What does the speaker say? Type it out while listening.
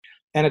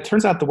And it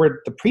turns out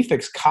the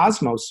prefix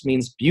cosmos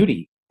means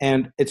beauty.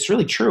 And it's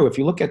really true. If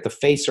you look at the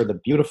face, or the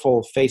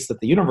beautiful face that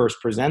the universe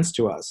presents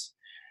to us,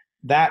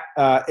 that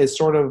is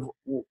sort of,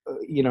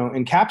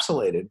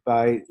 encapsulated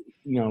by,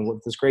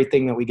 this great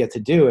thing that we get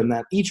to do. And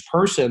that each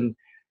person,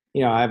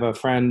 I have a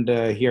friend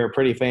here, a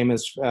pretty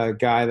famous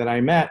guy that I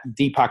met,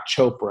 Deepak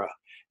Chopra.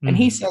 And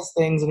he says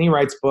things, and he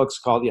writes books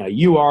called,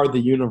 You Are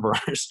the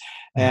Universe.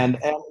 And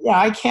yeah,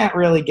 I can't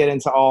really get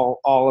into all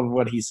of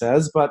what he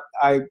says, but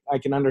I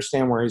can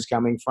understand where he's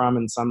coming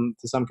from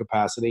to some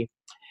capacity.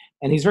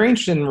 And he's very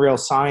interested in real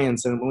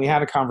science. And when we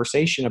had a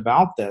conversation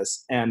about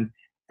this, and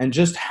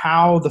just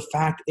how the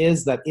fact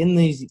is that in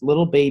these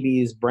little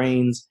babies'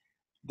 brains,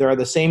 there are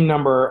the same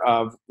number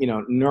of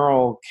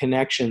neural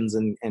connections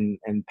and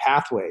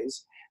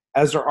pathways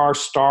as there are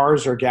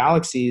stars or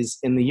galaxies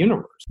in the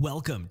universe.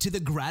 Welcome to the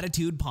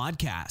Gratitude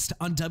Podcast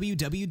on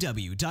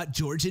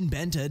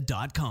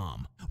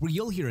www.georgianbenta.com, where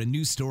you'll hear a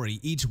new story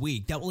each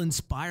week that will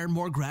inspire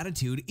more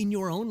gratitude in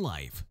your own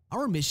life.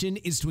 Our mission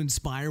is to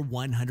inspire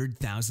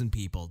 100,000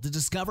 people to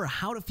discover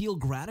how to feel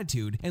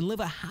gratitude and live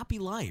a happy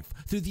life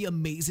through the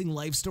amazing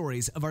life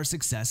stories of our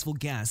successful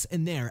guests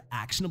and their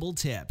actionable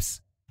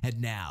tips. And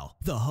now,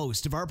 the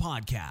host of our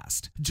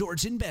podcast,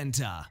 Georgian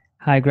Benta.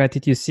 Hi,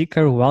 Gratitude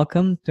Seeker.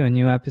 Welcome to a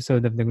new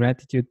episode of the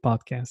Gratitude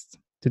Podcast.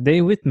 Today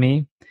with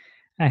me,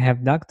 I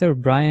have Dr.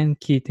 Brian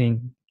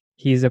Keating.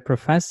 He is a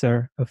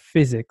professor of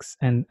physics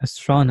and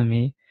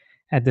astronomy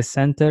at the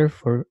Center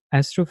for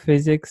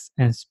Astrophysics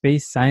and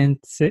Space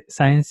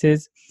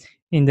Sciences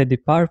in the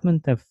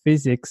Department of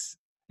Physics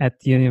at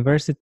the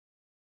University.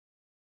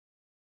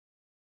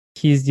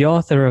 He is the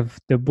author of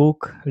the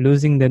book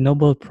Losing the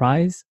Nobel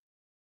Prize,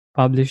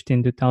 published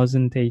in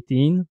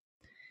 2018,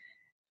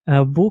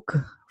 a book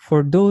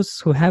for those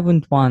who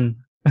haven't won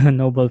a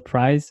Nobel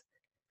Prize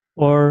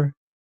or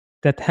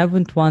that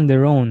haven't won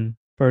their own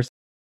person.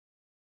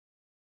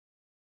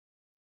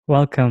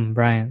 Welcome,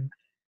 Brian.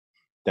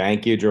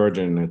 Thank you,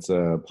 Georgian. It's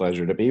a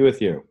pleasure to be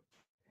with you.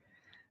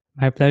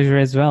 My pleasure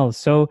as well.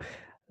 So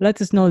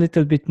let us know a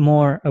little bit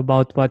more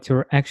about what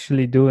you're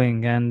actually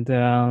doing, and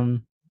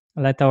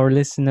let our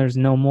listeners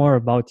know more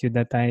about you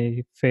that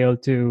I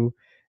failed to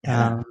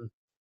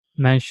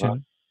mention. Well,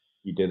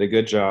 you did a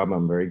good job.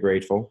 I'm very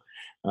grateful.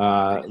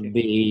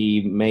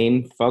 The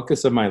main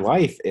focus of my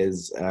life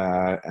is,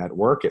 at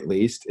work at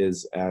least,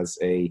 is as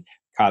a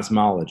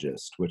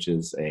cosmologist, which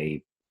is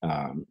a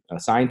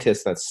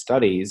scientist that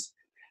studies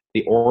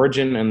the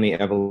origin and the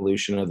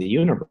evolution of the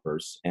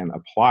universe and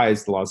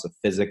applies the laws of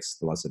physics,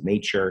 the laws of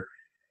nature,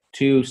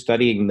 to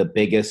studying the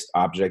biggest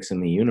objects in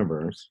the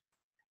universe.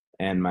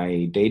 And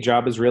my day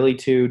job is really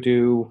to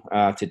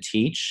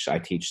teach. I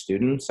teach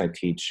students. I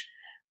teach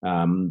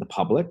the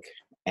public,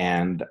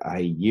 and I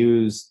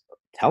use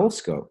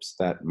telescopes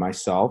that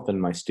myself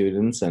and my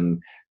students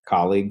and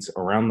colleagues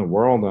around the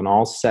world on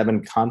all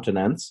 7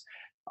 continents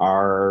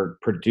are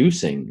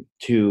producing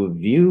to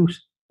view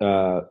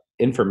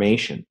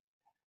information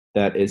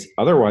that is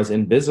otherwise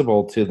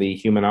invisible to the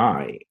human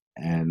eye.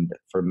 And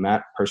from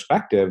that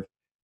perspective,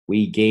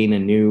 we gain a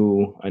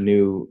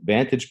new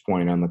vantage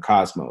point on the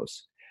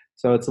cosmos.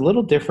 So it's a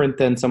little different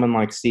than someone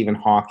like Stephen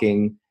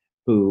Hawking,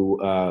 who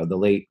the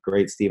late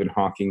great Stephen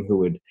Hawking, who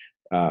would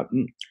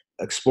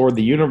explore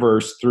the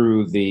universe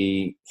through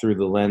the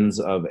lens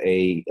of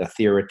a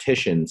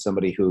theoretician,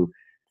 somebody who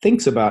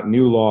thinks about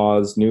new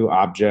laws, new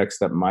objects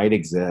that might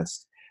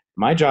exist.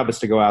 My job is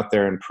to go out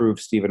there and prove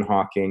Stephen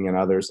Hawking and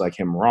others like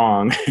him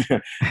wrong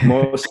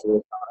most of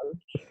the time.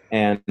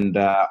 And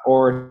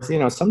or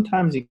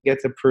sometimes you get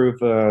to prove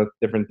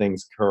different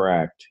things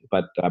correct.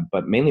 But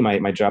mainly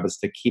my job is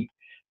to keep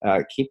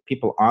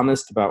people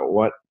honest about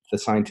what the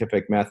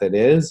scientific method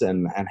is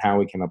and how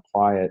we can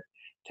apply it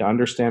to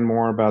understand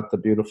more about the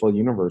beautiful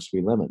universe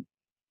we live in.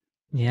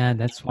 Yeah,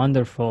 that's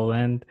wonderful.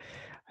 And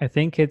I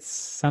think it's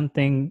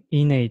something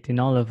innate in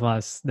all of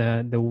us,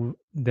 the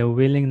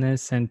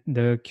willingness and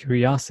the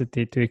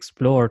curiosity to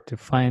explore, to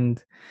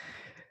find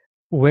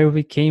where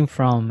we came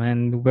from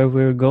and where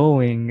we're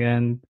going.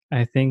 And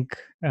I think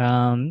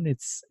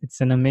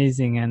it's an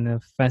amazing and a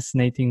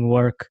fascinating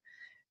work,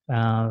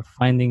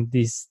 finding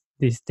these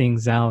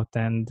things out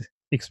and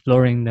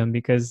exploring them,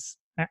 because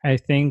I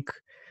think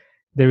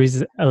there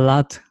is a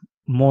lot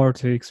more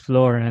to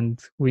explore, and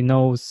we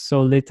know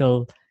so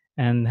little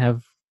and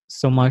have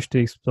so much to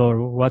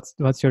explore.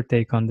 What's your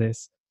take on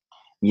this?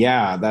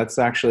 Yeah, that's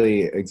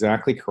actually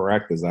exactly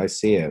correct as I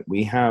see it.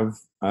 We have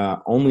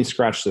only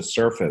scratched the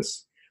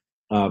surface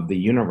of the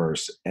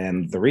universe.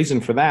 And the reason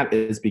for that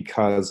is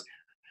because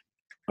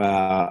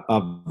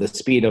of the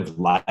speed of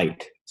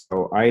light.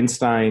 So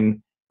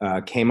Einstein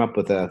came up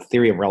with a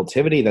theory of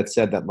relativity that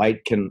said that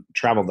light can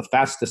travel the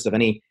fastest of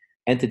any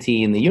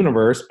entity in the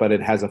universe, but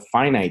it has a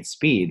finite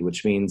speed,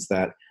 which means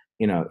that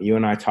you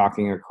and I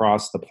talking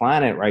across the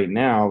planet right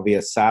now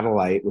via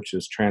satellite, which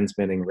is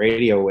transmitting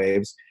radio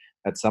waves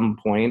at some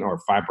point, or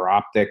fiber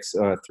optics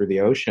through the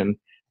ocean,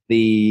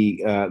 the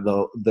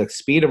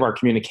speed of our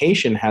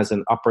communication has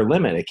an upper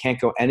limit. It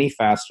can't go any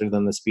faster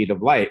than the speed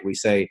of light. We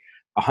say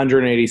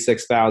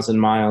 186,000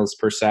 miles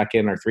per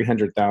second or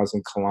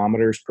 300,000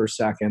 kilometers per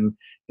second,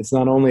 it's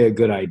not only a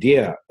good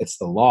idea, it's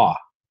the law.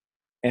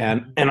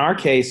 And in our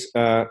case,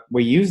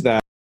 we use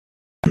that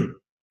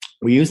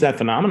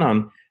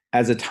phenomenon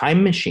as a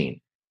time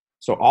machine.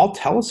 So all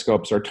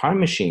telescopes are time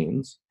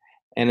machines.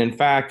 And in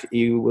fact,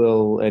 you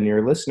will, and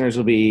your listeners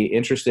will be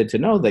interested to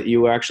know that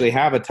you actually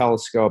have a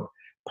telescope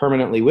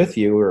permanently with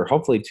you, or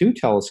hopefully two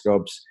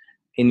telescopes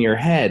in your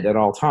head at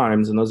all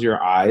times. And those are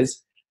your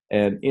eyes.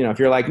 And, if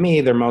you're like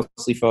me, they're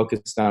mostly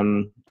focused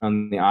on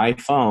the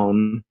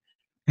iPhone.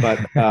 But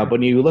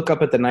when you look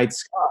up at the night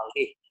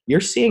sky, you're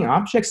seeing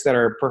objects that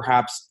are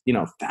perhaps,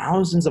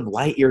 thousands of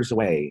light years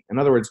away. In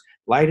other words,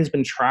 light has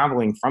been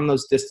traveling from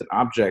those distant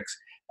objects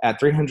at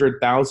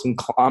 300,000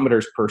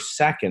 kilometers per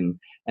second,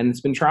 and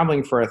it's been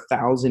traveling for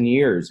 1,000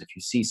 years. If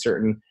you see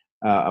certain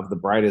of the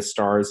brightest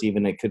stars,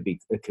 even it could be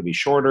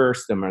shorter.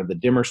 Some of the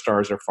dimmer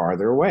stars are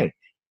farther away,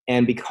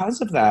 and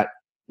because of that,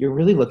 you're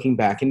really looking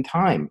back in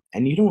time,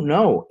 and you don't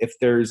know if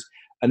there's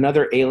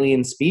another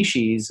alien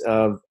species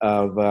of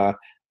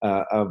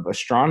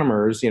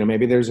astronomers.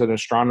 Maybe there's an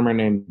astronomer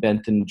named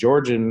Benton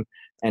Georgian,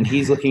 and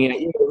he's looking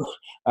at you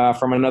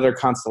from another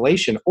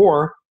constellation,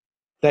 or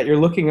that you're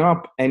looking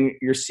up and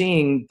you're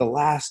seeing the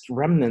last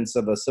remnants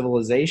of a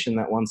civilization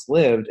that once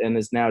lived and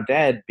is now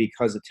dead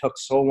because it took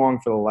so long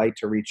for the light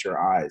to reach your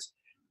eyes.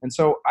 And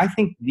so I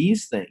think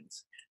these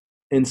things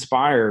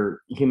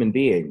inspire human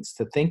beings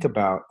to think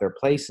about their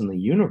place in the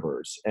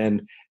universe.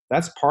 And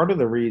that's part of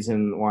the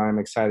reason why I'm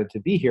excited to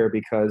be here,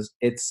 because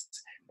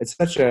it's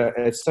such a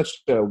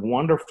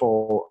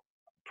wonderful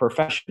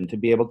profession to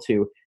be able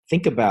to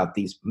think about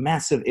these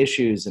massive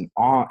issues and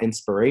awe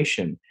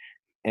inspiration,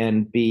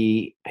 and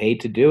be paid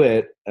to do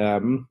it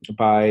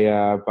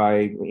by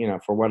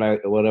for what I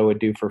would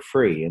do for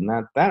free. And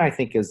that I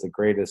think is the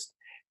greatest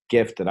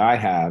gift that I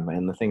have,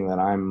 and the thing that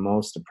I'm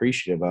most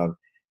appreciative of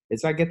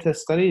is I get to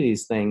study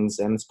these things,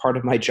 and it's part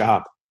of my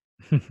job.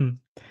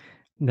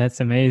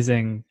 That's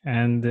amazing,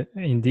 and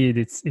indeed,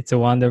 it's a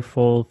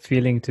wonderful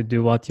feeling to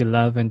do what you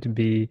love and to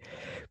be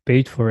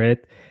paid for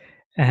it.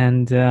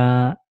 And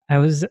I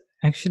was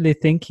actually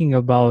thinking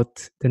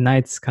about the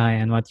night sky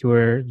and what you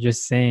were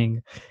just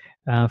saying.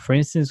 For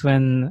instance,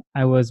 when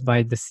I was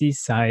by the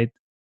seaside,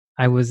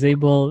 I was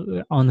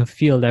able on a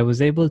field. I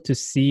was able to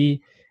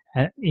see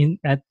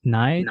at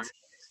night,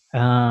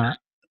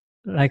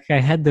 like I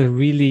had the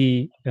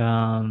really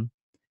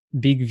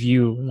big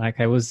view. Like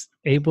I was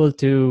able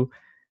to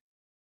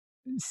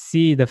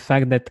see the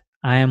fact that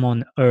I am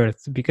on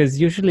Earth, because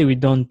usually we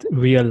don't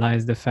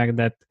realize the fact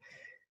that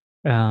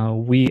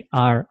we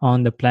are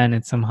on the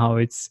planet somehow.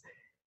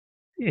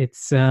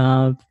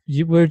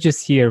 We're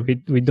just here.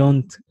 We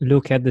don't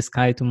look at the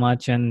sky too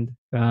much and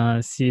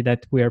see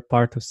that we are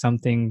part of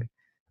something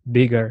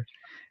bigger.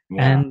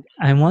 Yeah. And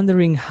I'm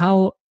wondering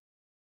how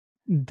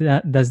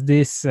does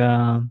this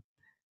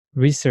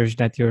research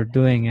that you're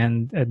doing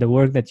and the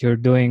work that you're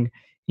doing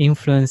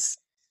influence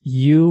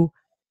you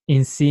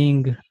in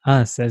seeing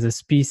us as a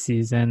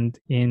species and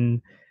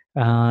in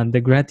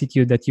the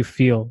gratitude that you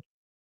feel?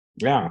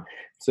 Yeah,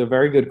 it's a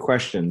very good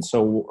question.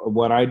 So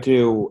what I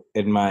do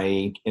in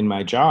my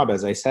job,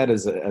 as I said,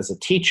 as a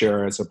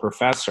teacher, as a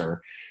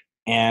professor,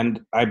 and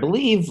I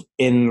believe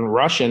in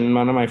Russian.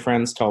 One of my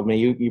friends told me,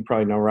 you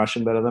probably know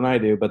Russian better than I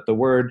do, but the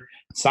word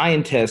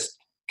scientist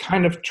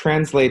kind of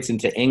translates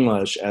into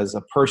English as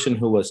a person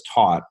who was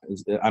taught.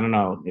 I don't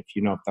know if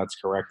you know if that's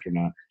correct or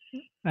not.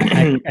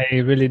 I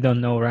really don't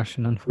know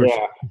Russian,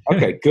 unfortunately. Yeah.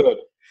 Okay.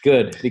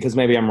 Good. Because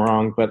maybe I'm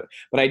wrong, but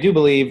I do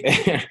believe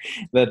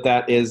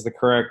that is the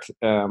correct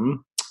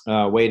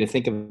way to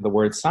think of the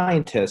word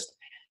scientist,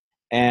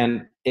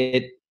 and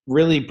it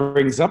really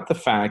brings up the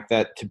fact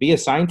that to be a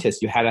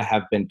scientist, you had to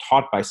have been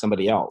taught by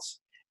somebody else,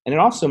 and it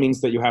also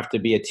means that you have to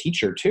be a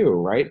teacher too,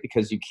 right?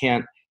 Because you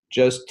can't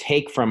just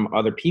take from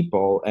other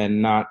people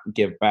and not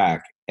give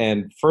back.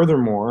 And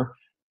furthermore,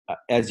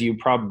 as you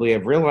probably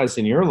have realized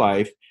in your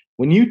life,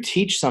 when you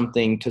teach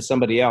something to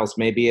somebody else,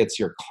 maybe it's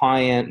your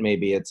client,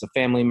 maybe it's a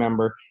family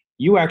member,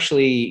 you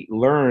actually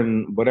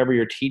learn whatever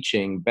you're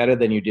teaching better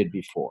than you did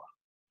before.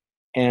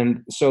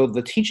 And so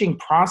the teaching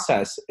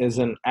process is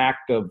an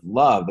act of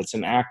love. It's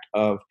an act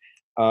of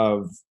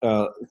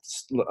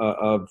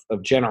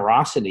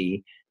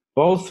generosity,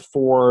 both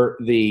for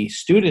the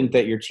student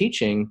that you're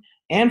teaching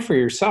and for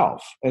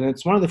yourself. And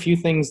it's one of the few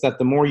things that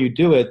the more you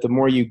do it, the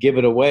more you give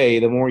it away,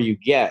 the more you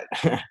get.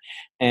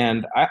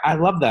 And I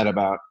love that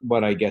about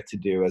what I get to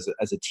do as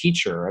a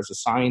teacher, as a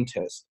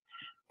scientist.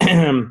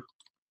 And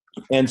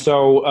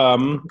so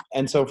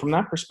from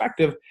that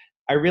perspective,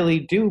 I really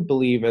do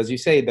believe, as you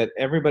say, that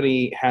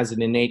everybody has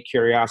an innate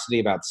curiosity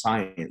about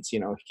science.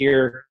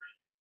 Here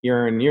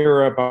you're in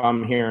Europe,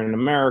 I'm here in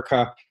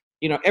America.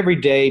 Every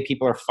day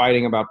people are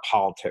fighting about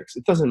politics.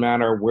 It doesn't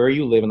matter where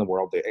you live in the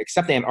world,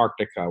 except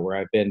Antarctica, where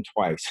I've been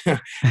twice.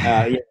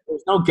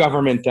 There's no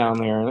government down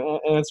there, and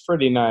it's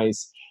pretty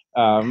nice.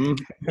 And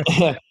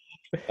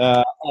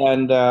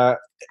I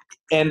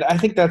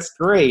think that's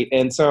great.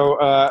 And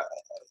so,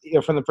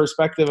 from the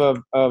perspective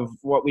of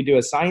what we do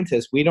as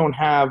scientists, we don't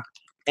have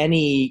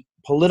any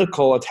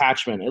political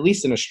attachment, at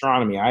least in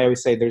astronomy. I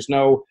always say there's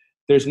no,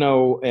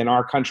 in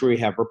our country, we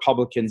have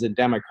Republicans and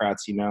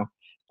Democrats, and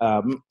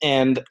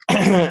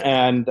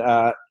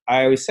I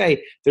always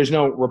say there's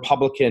no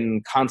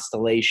Republican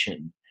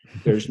constellation.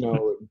 There's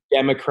no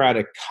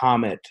Democratic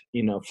comet,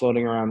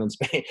 floating around in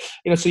space.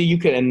 So you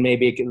could, and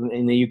maybe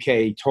in the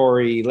UK,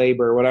 Tory,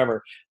 Labour,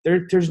 whatever.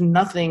 There's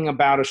nothing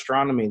about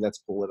astronomy that's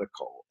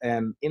political.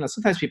 And,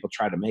 sometimes people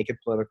try to make it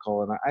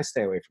political, and I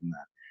stay away from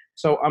that.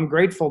 So I'm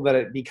grateful that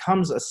it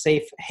becomes a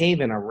safe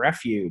haven, a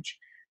refuge,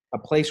 a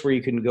place where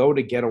you can go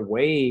to get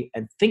away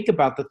and think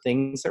about the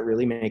things that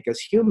really make us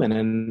human.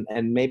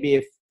 And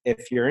maybe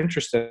if you're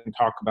interested in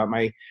talk about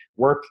my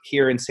work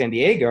here in San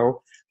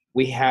Diego,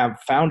 we have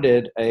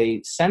founded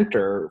a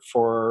center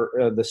for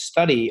the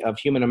study of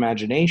human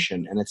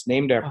imagination, and it's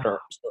named after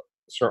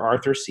Sir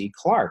Arthur C.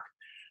 Clarke.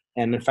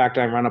 And in fact,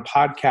 I run a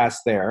podcast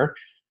there,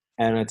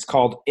 and it's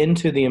called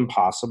Into the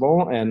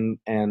Impossible. And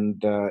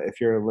if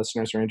your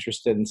listeners are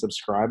interested in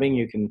subscribing,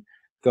 you can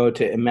go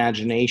to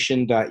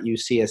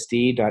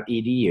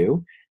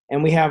imagination.ucsd.edu.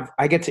 And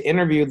I get to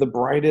interview the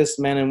brightest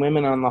men and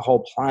women on the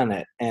whole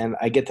planet, and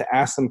I get to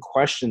ask them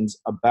questions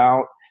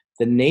about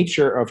the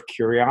nature of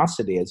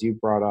curiosity, as you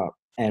brought up,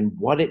 and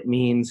what it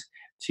means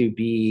to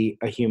be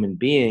a human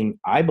being,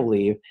 I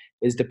believe,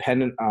 is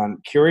dependent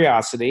on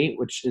curiosity,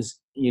 which is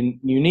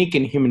unique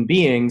in human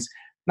beings.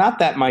 Not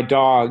that my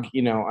dog,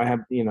 when I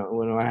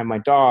have my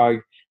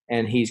dog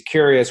and he's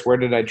curious, where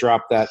did I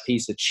drop that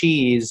piece of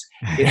cheese?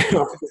 He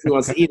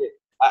wants to eat it.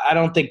 I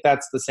don't think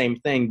that's the same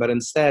thing, but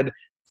instead,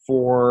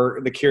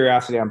 for the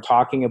curiosity I'm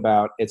talking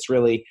about, it's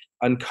really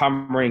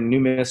uncovering new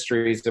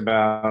mysteries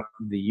about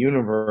the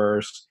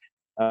universe,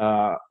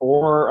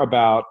 or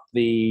about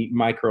the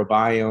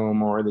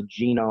microbiome or the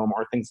genome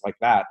or things like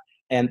that.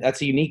 And that's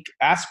a unique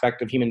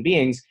aspect of human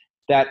beings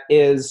that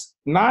is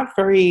not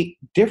very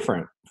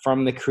different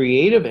from the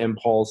creative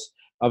impulse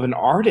of an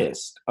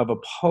artist, of a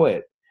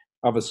poet,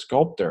 of a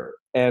sculptor.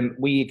 And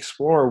we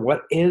explore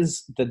what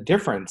is the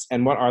difference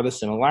and what are the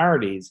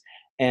similarities.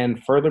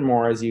 And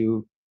furthermore, as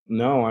you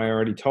know, I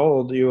already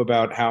told you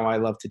about how I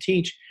love to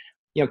teach.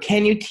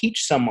 Can you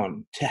teach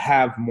someone to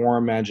have more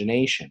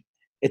imagination?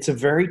 It's a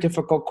very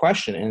difficult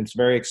question, and it's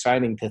very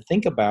exciting to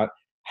think about.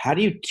 How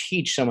do you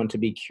teach someone to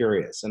be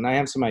curious? And I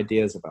have some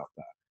ideas about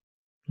that.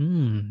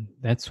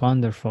 That's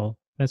wonderful.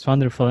 That's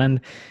wonderful.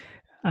 And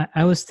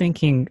I was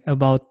thinking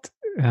about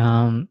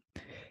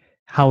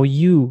how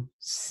you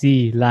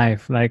see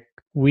life. Like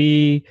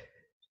we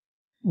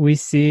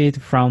see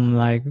it from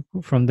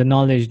the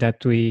knowledge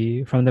that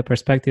from the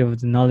perspective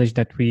of the knowledge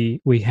that we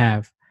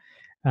have.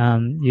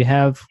 You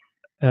have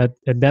a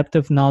depth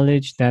of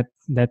knowledge that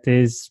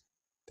is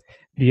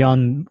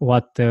beyond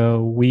what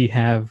we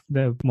have,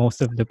 the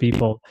most of the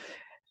people.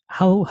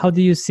 How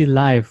do you see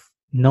life,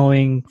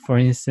 knowing, for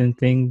instance,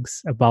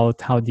 things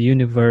about how the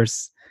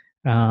universe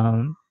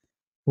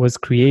was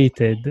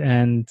created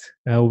and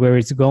where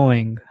it's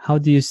going? How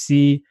do you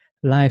see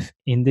life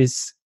in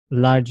this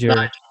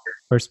larger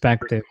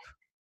perspective?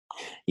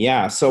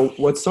 Yeah, so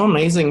what's so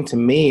amazing to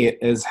me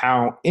is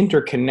how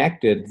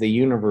interconnected the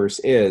universe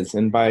is.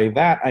 And by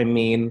that, I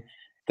mean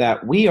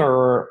that we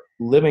are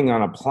living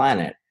on a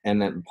planet,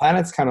 and the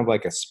planet's kind of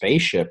like a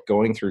spaceship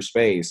going through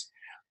space.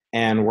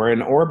 And we're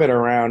in orbit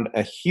around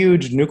a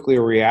huge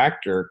nuclear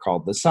reactor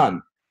called the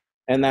sun.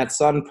 And that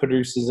sun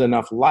produces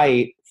enough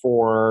light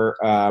for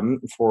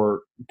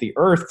the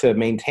Earth to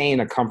maintain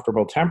a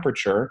comfortable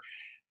temperature.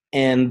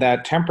 And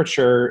that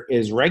temperature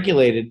is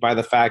regulated by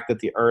the fact that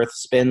the Earth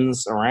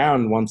spins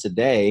around once a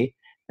day.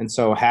 And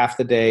so half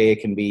the day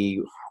it can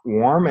be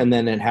warm, and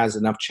then it has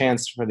enough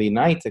chance for the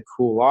night to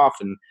cool off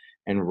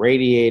and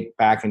radiate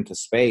back into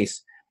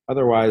space.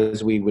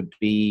 Otherwise, we would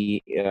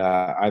be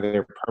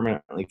either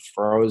permanently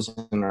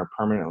frozen or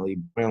permanently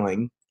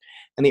boiling.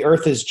 And the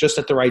Earth is just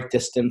at the right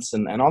distance,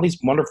 and all these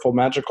wonderful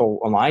magical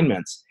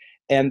alignments.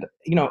 And,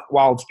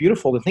 while it's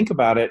beautiful to think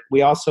about it,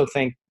 we also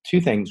think two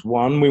things.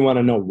 One, we want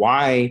to know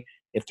why,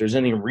 if there's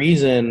any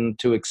reason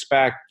to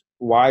expect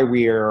why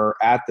we are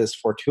at this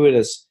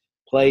fortuitous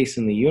place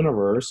in the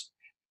universe.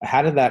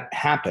 How did that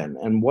happen?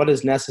 And what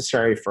is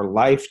necessary for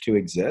life to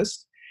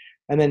exist?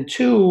 And then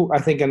two, I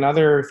think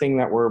another thing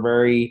that we're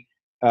very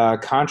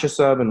conscious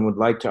of and would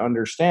like to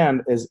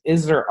understand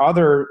is there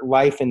other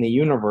life in the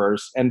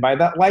universe? And by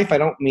that life, I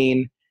don't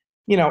mean,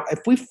 if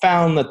we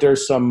found that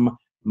there's some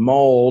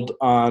mold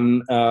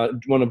on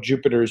one of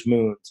Jupiter's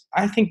moons,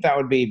 I think that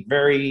would be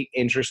very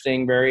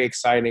interesting, very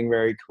exciting,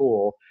 very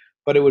cool.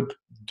 But it would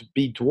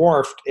be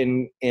dwarfed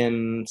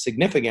in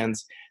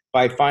significance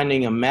by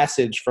finding a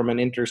message from an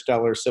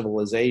interstellar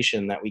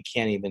civilization that we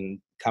can't even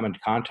come into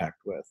contact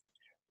with.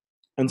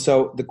 And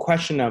so the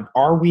question of,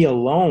 are we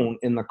alone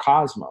in the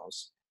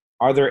cosmos?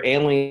 Are there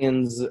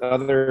aliens,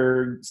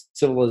 other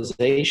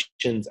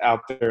civilizations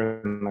out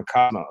there in the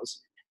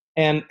cosmos?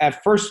 And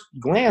at first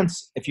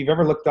glance, if you've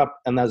ever looked up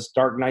in those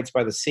dark nights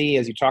by the sea,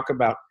 as you talk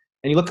about,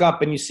 and you look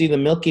up and you see the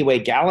Milky Way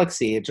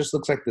galaxy, it just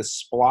looks like this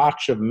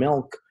splotch of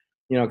milk,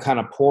 kind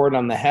of poured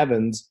on the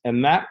heavens.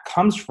 And that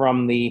comes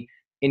from the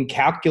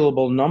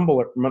incalculable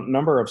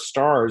number of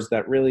stars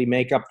that really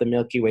make up the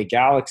Milky Way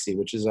galaxy,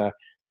 which is a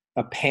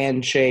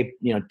pan-shaped,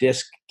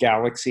 disk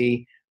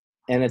galaxy,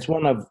 and it's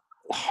one of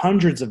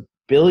hundreds of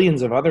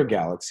billions of other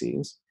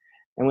galaxies.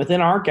 And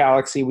within our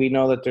galaxy, we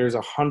know that there's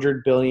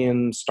 100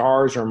 billion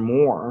stars or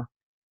more.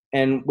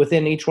 And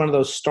within each one of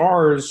those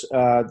stars,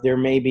 there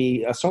may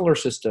be a solar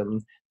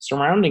system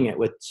surrounding it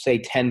with, say,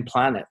 10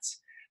 planets.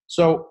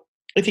 So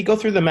if you go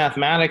through the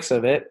mathematics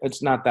of it,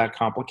 it's not that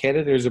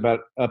complicated. There's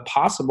about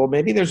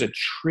maybe there's 1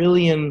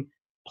 trillion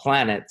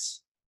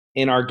planets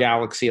in our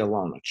galaxy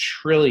alone, 1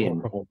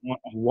 trillion,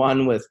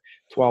 one with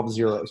 12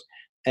 zeros.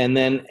 And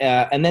then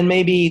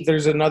maybe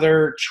there's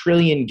another 1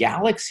 trillion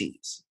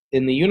galaxies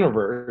in the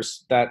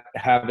universe that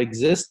have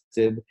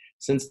existed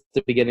since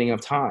the beginning of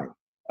time,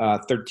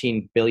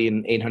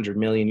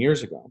 13,800,000,000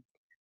 years ago.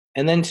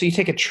 And then so you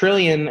take 1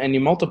 trillion and you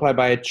multiply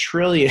by 1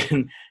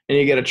 trillion and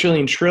you get 1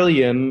 trillion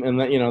trillion, and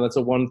that, that's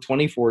a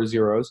 124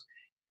 zeros.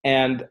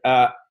 And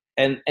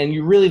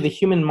you really, the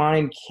human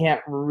mind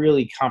can't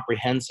really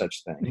comprehend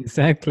such things.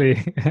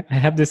 Exactly. I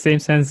have the same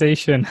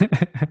sensation.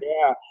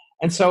 Yeah.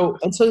 And so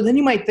then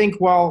you might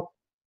think, well,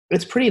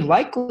 it's pretty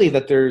likely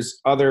that there's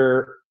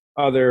other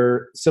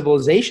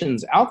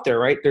civilizations out there,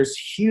 right? There's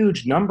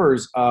huge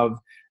numbers of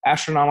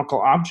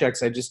astronomical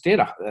objects. I just did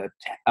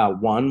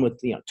one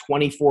with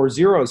 24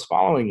 zeros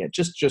following it.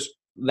 Just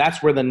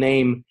that's where the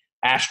name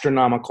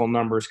astronomical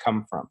numbers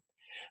come from.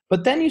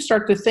 But then you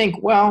start to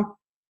think, well,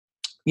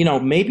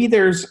 maybe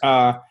there's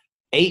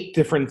 8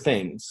 different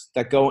things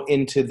that go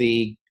into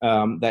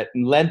that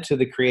led to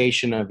the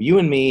creation of you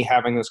and me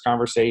having this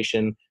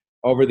conversation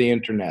over the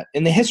internet.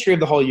 In the history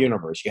of the whole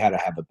universe, you had to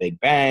have a Big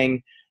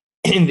Bang.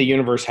 The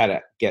universe had to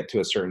get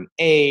to a certain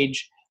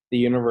age. The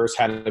universe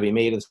had to be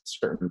made of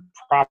certain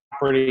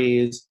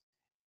properties.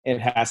 It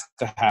has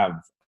to have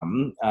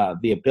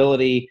the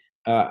ability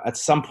at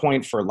some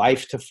point for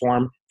life to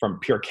form from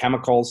pure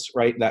chemicals,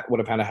 right? That would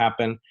have had to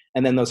happen.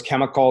 And then those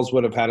chemicals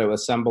would have had to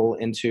assemble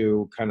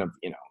into kind of,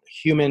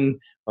 human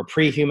or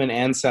pre-human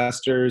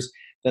ancestors.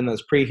 Then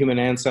those pre-human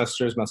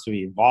ancestors must have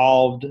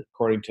evolved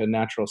according to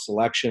natural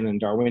selection and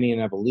Darwinian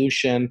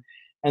evolution.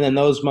 And then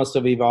those must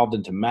have evolved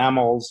into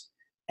mammals.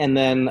 And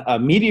then a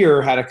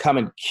meteor had to come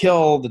and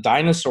kill the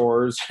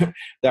dinosaurs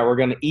that were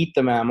going to eat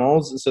the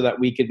mammals so that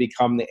we could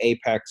become the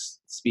apex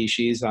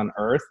species on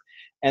Earth.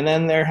 And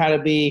then there had to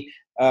be,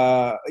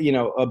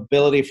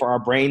 ability for our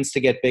brains to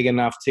get big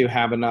enough to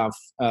have enough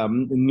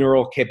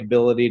neural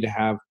capability to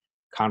have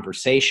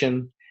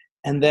conversation.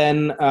 And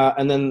then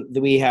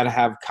we had to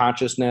have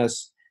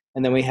consciousness.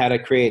 And then we had to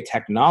create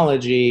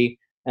technology.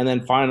 And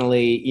then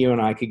finally, you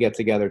and I could get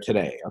together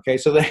today. Okay,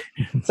 so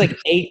it's like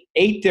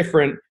eight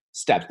different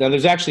steps. Now,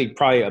 there's actually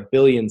probably 1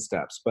 billion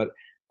steps, but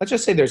let's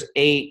just say there's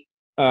 8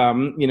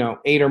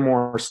 or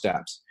more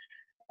steps.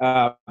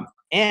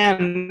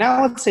 And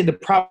now let's say the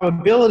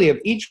probability of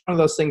each one of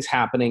those things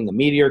happening, the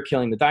meteor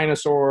killing the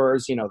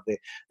dinosaurs, the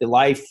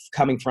life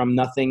coming from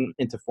nothing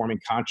into forming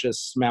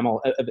conscious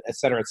mammal, et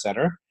cetera, et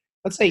cetera.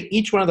 Let's say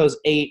each one of those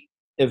 8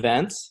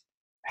 events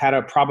had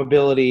a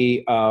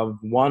probability of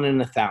 1 in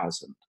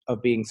 1,000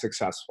 of being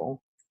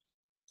successful.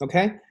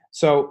 Okay?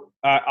 So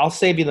I'll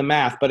save you the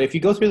math, but if you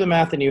go through the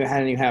math and you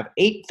have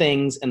 8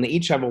 things and they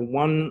each have a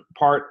 1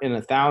 part in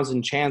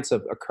 1,000 chance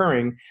of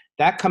occurring,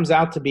 that comes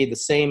out to be the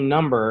same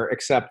number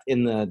except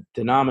in the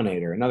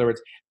denominator. In other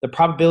words, the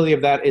probability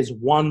of that is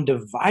 1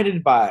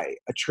 divided by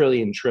 1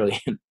 trillion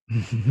trillion.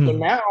 So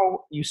now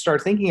you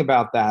start thinking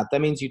about that.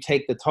 That means you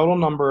take the total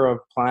number of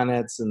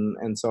planets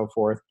and so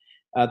forth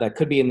that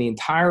could be in the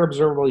entire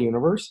observable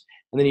universe,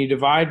 and then you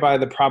divide by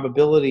the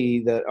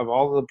probability of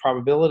all the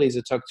probabilities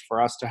it took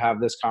for us to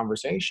have this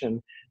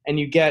conversation, and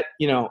you get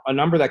a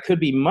number that could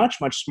be much,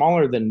 much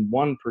smaller than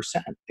 1%.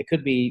 It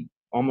could be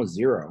almost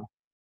 0.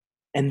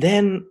 And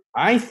then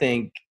I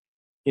think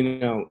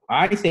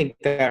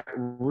that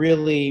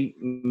really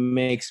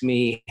makes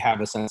me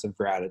have a sense of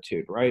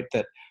gratitude, right?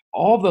 That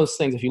all those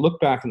things, if you look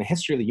back in the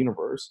history of the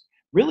universe,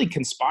 really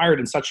conspired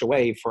in such a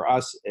way for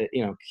us,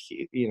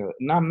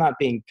 I'm not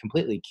being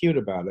completely cute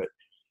about it,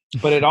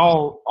 but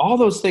all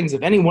those things,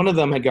 if any one of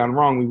them had gone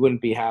wrong, we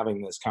wouldn't be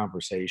having this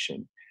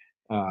conversation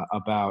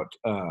about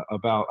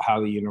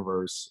how the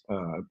universe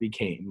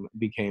became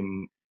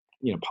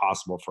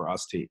possible for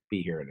us to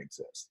be here and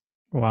exist.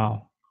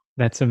 Wow,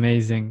 that's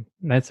amazing.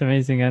 That's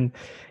amazing, and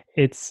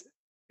it's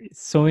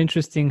so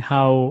interesting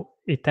how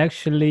it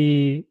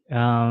actually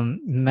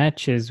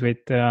matches with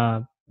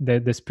the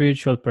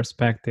spiritual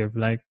perspective.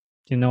 Like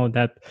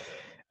that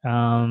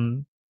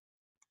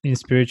in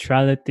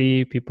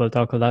spirituality, people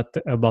talk a lot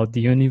about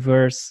the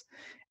universe,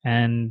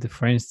 and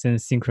for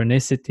instance,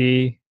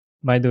 synchronicity.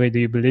 By the way, do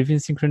you believe in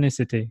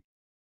synchronicity?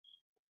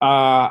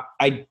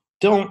 I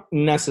don't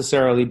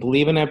necessarily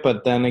believe in it,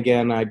 but then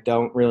again, I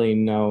don't really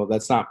know.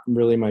 That's not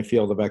really my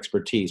field of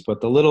expertise.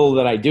 But the little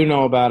that I do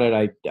know about it,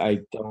 I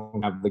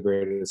don't have the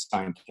greatest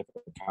scientific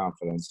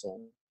confidence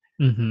in.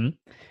 Mm-hmm.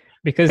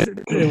 Because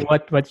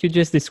what you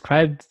just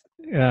described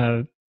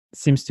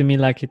seems to me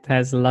like it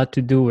has a lot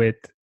to do with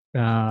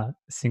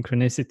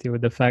synchronicity,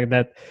 with the fact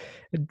that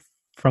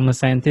from a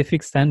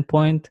scientific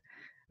standpoint,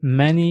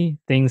 many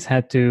things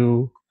had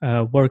to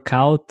work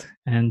out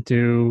and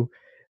to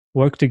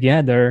work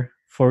together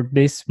for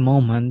this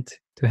moment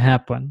to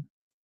happen.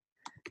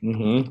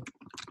 Mm-hmm.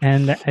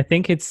 And I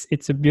think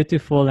it's a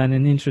beautiful and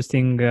an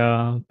interesting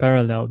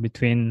parallel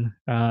between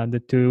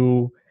the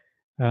two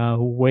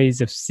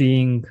ways of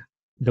seeing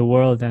the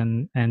world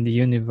and the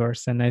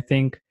universe. And I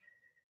think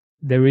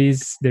there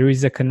is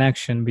a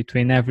connection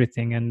between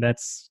everything, and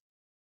that's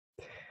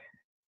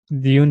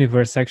the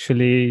universe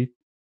actually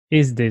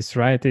is this,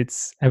 right?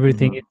 It's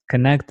everything Mm-hmm. is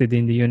connected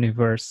in the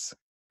universe.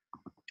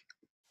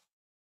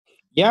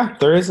 Yeah,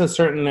 there is a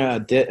certain a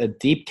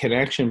deep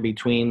connection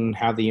between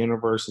how the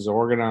universe is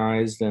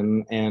organized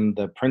and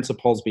the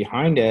principles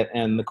behind it,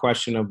 and the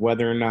question of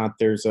whether or not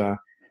there's a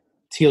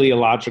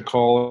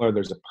teleological or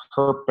there's a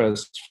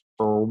purpose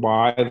for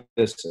why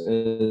this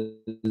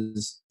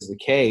is the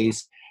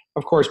case.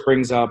 Of course,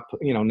 brings up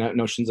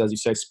notions, as you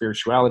say,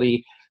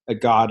 spirituality, a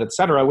God,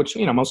 etc., which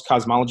most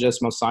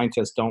cosmologists, most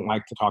scientists don't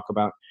like to talk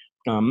about,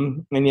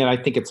 and yet I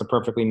think it's a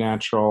perfectly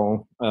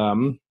natural.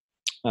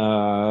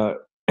 Uh,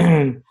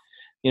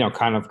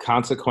 kind of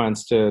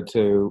consequence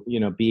to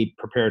be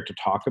prepared to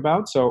talk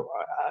about. So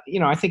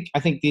I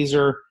think these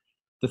are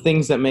the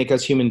things that make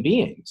us human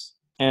beings,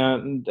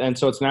 and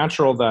so it's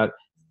natural that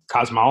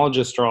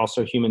cosmologists are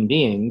also human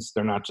beings.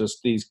 They're not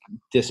just these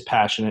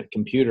dispassionate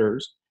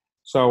computers.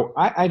 So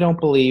I don't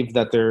believe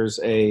that there's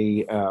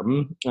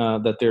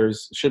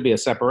should be a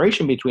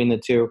separation between the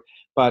two.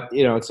 But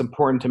it's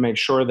important to make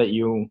sure that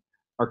you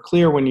are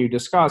clear when you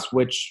discuss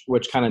which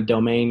kind of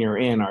domain you're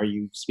in. Are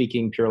you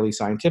speaking purely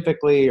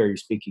scientifically? Are you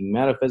speaking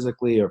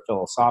metaphysically or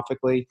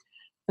philosophically?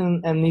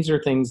 And these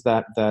are things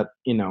that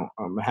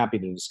I'm happy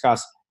to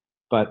discuss.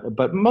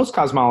 But most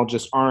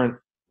cosmologists aren't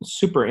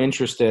super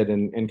interested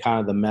in kind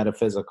of the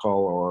metaphysical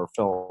or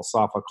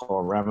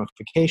philosophical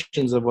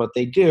ramifications of what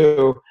they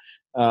do.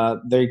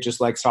 They just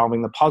like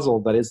solving the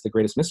puzzle that is the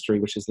greatest mystery,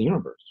 which is the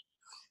universe.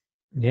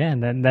 Yeah,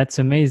 that's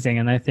amazing,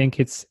 and I think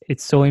it's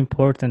so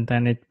important,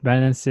 and it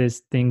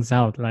balances things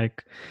out.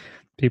 Like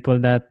people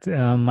that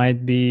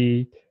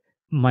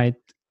might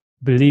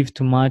believe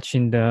too much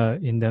in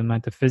the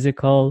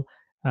metaphysical,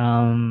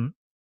 um,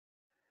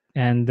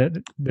 and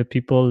the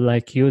people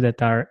like you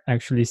that are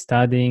actually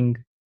studying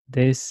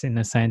this in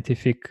a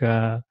scientific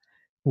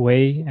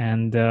way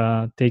and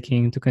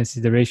taking into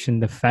consideration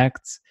the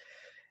facts.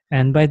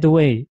 And by the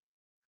way,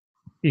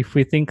 if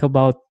we think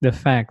about the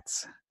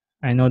facts,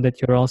 I know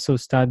that you're also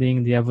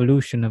studying the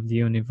evolution of the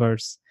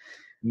universe.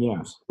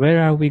 Yes.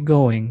 Where are we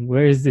going?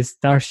 Where is this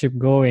starship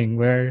going?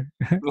 Where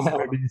do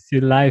you see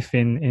life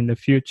in the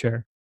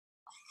future?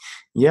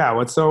 Yeah,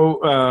 what's so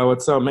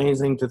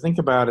amazing to think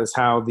about is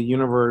how the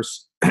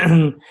universe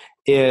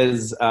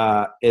is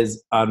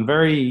on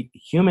very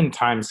human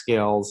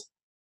timescales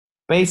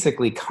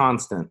basically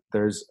constant.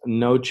 There's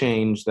no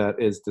change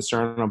that is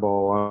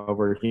discernible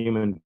over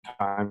human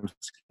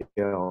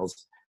timescales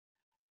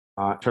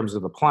in terms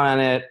of the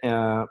planet,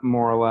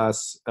 more or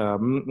less,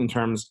 in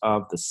terms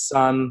of the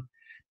sun,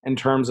 in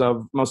terms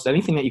of most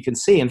anything that you can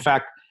see. In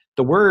fact,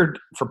 the word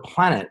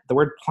planet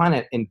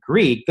in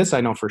Greek, this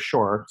I know for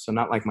sure, so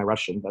not like my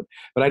Russian,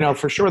 but I know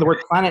for sure the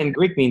word planet in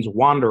Greek means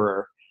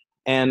wanderer.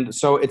 And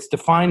so it's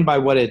defined by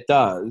what it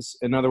does.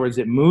 In other words,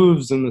 it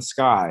moves in the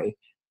sky,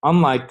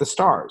 unlike the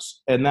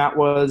stars. And that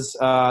was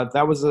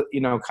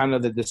kind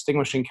of the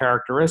distinguishing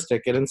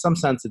characteristic. And in some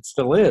sense, it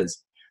still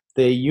is.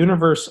 The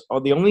universe,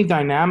 or the only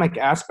dynamic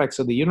aspects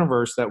of the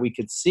universe that we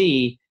could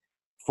see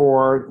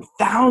for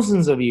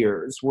thousands of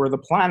years were the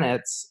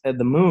planets and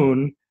the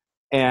moon,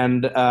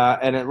 and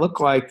it looked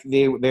like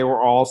they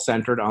were all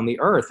centered on the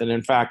Earth, and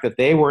in fact that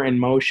they were in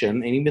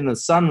motion, and even the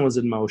sun was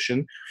in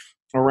motion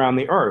around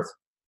the Earth.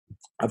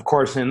 Of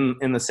course, in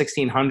the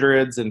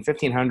 1600s and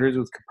 1500s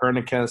with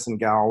Copernicus and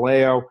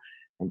Galileo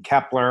and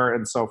Kepler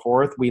and so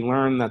forth, we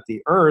learned that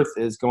the Earth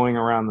is going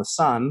around the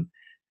sun,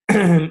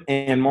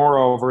 and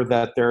moreover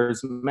that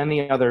there's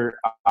many other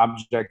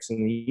objects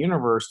in the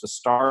universe, the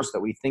stars that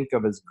we think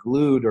of as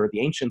glued, or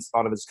the ancients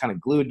thought of as kind of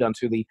glued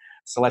onto the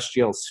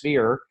celestial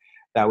sphere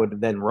that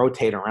would then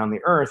rotate around the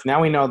Earth.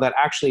 Now we know that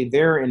actually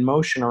they're in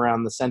motion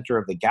around the center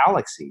of the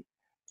galaxy.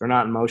 They're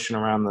not in motion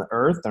around the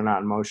Earth. They're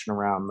not in motion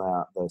around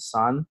the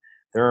sun.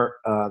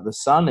 The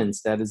sun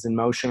instead is in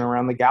motion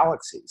around the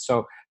galaxy.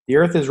 So the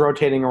Earth is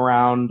rotating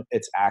around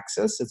its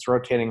axis. It's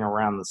rotating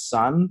around the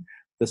sun.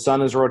 The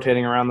sun is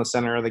rotating around the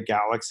center of the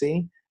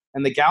galaxy,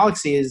 and the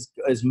galaxy is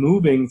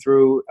moving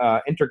through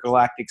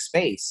intergalactic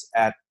space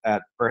at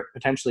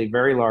potentially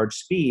very large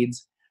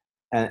speeds.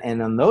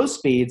 And on those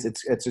speeds,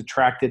 it's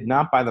attracted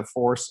not by the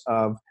force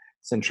of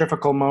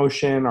centrifugal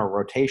motion or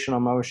rotational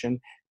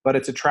motion, but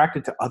it's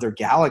attracted to other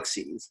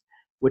galaxies,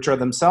 which are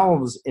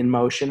themselves in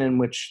motion and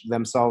which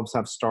themselves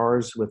have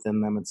stars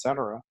within them,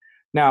 etc.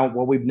 Now,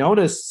 what we've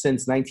noticed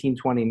since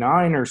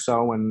 1929 or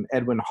so, when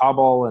Edwin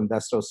Hubble and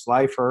Vesto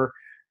Slipher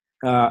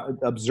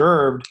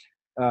observed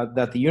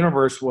that the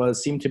universe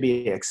seemed to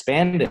be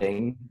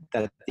expanding,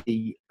 that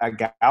the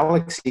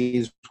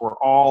galaxies were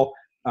all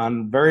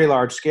on very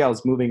large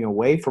scales moving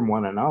away from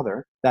one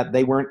another. that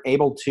they weren't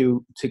able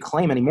to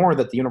claim anymore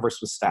that the universe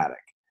was static.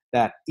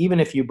 That even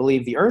if you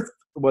believe the Earth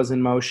was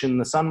in motion,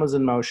 the sun was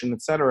in motion,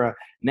 etc.,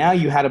 now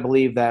you had to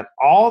believe that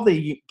all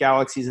the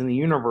galaxies in the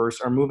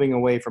universe are moving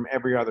away from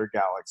every other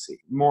galaxy,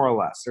 more or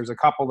less. There's a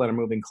couple that are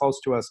moving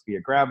close to us via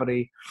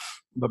gravity,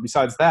 but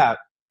besides that,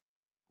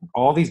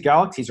 all these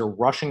galaxies are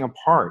rushing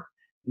apart,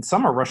 and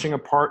some are rushing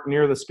apart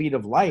near the speed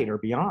of light or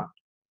beyond.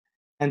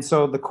 And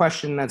so the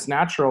question that's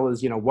natural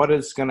is, what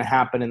is going to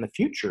happen in the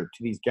future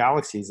to these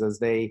galaxies as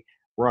they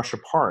rush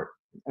apart?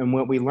 And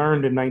what we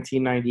learned in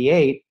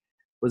 1998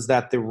 was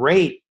that the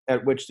rate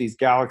at which these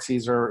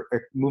galaxies are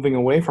moving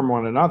away from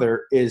one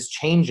another is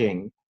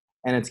changing,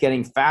 and it's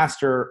getting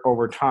faster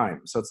over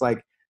time. So it's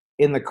like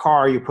in the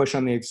car, you push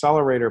on the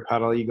accelerator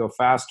pedal, you go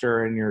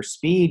faster, and your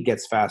speed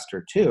gets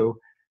faster too.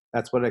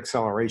 That's what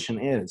acceleration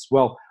is.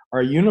 Well,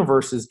 our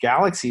universe's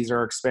galaxies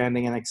are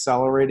expanding and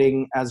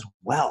accelerating as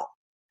well.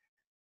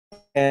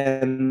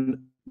 And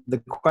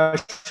the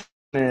question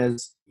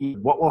is,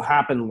 what will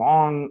happen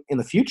long in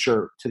the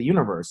future to the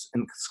universe?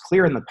 And it's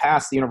clear in the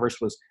past, the universe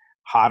was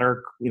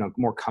hotter,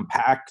 more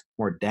compact,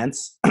 more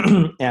dense,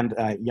 and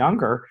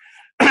younger.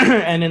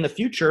 And in the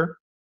future,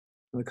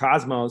 the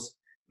cosmos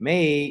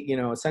may,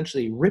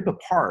 essentially rip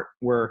apart,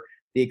 where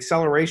the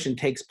acceleration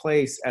takes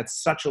place at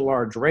such a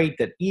large rate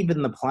that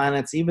even the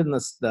planets, even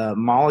the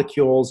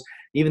molecules,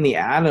 even the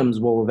atoms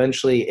will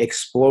eventually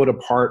explode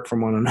apart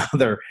from one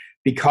another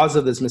because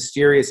of this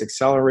mysterious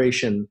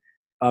acceleration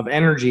of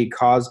energy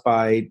caused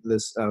by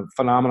this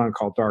phenomenon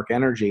called dark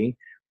energy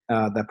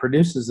that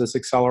produces this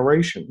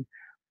acceleration.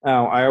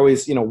 Now, I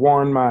always,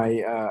 warn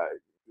my,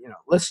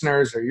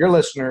 listeners or your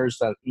listeners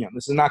that,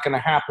 this is not going to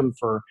happen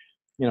for,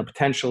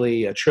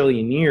 potentially a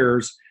trillion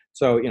years.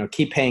 So,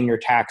 keep paying your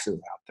taxes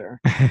out there.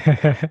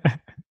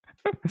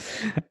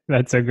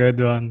 That's a good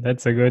one.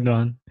 That's a good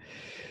one.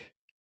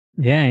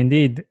 Yeah,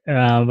 indeed.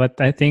 But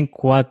I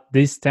think what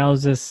this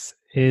tells us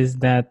is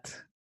that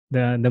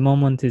the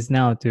moment is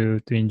now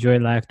to enjoy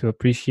life, to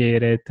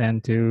appreciate it,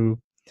 and to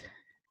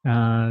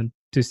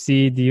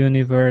see the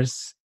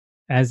universe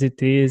as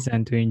it is,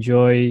 and to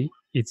enjoy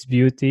its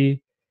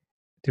beauty,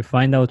 to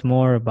find out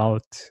more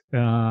about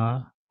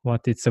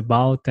what it's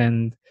about,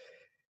 and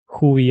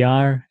who we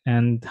are,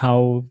 and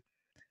how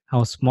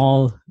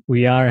small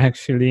we are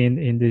actually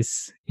in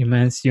this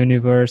immense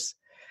universe.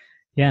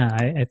 Yeah,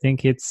 I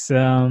think it's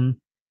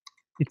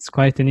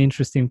quite an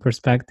interesting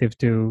perspective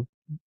to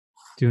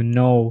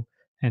know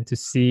and to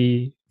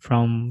see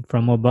from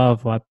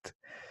above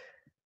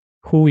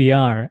who we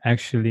are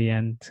actually,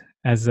 and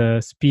as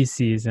a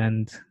species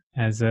and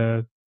as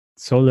a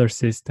solar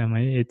system.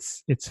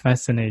 It's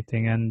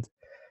fascinating, and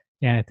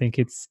yeah, I think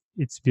it's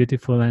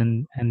beautiful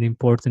and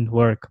important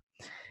work.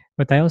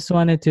 But I also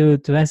wanted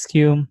to ask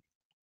you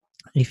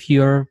if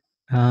you're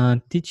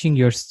teaching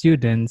your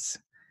students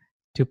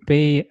to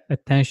pay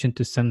attention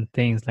to some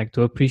things, like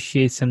to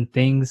appreciate some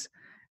things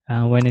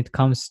when it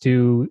comes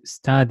to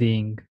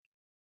studying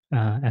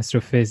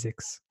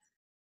astrophysics.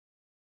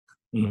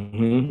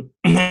 Mm-hmm.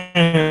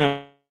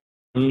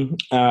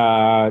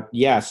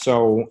 Yeah,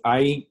 so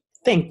I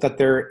think that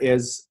there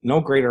is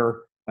no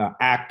greater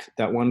act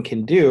that one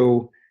can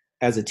do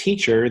as a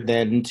teacher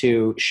than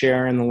to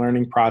share in the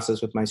learning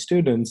process with my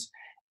students.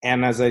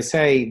 And as I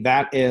say,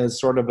 that is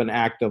sort of an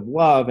act of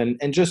love. And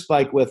just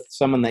like with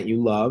someone that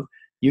you love,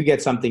 you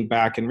get something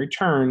back in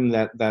return,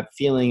 that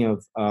feeling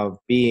of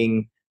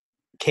being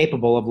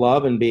capable of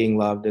love and being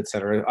loved, et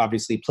cetera.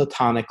 Obviously,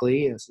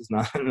 platonically, this is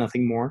not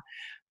nothing more.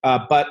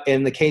 But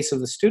in the case of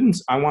the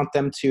students, I want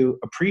them to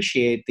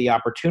appreciate the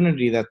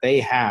opportunity that they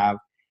have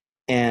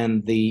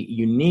and the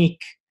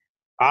unique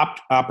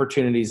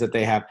opportunities that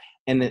they have.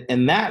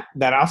 And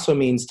that also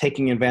means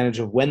taking advantage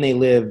of when they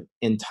live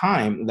in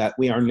time, that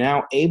we are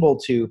now able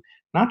to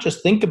not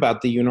just think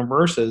about the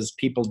universe as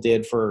people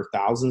did for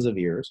thousands of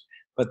years,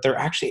 but they're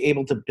actually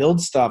able to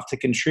build stuff to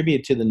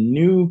contribute to the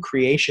new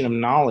creation of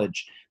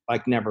knowledge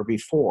like never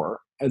before.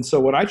 And so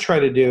what I try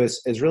to do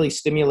is really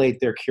stimulate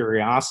their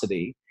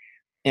curiosity.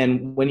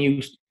 And when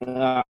you,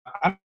 I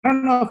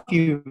don't know if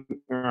you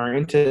are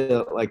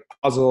into like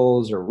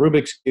puzzles or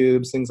Rubik's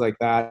Cubes, things like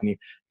that, and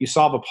you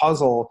solve a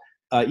puzzle,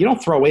 you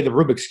don't throw away the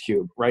Rubik's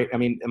Cube, right? I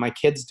mean, my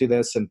kids do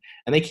this, and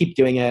they keep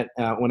doing it.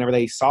 Whenever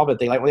they solve it,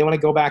 they want to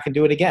go back and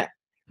do it again.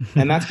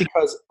 And that's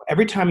because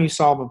every time you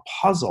solve a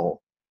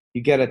puzzle,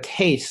 you get a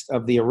taste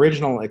of the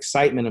original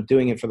excitement of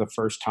doing it for the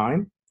first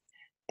time.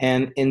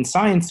 And in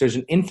science, there's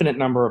an infinite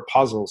number of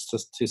puzzles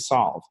to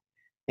solve.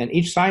 And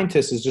each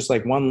scientist is just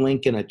like one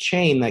link in a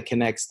chain that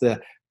connects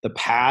the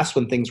past,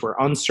 when things were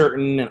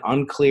uncertain and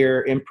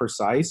unclear,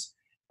 imprecise.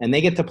 And they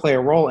get to play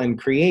a role and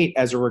create,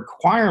 as a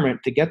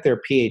requirement to get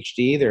their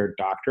PhD, their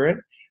doctorate.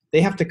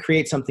 They have to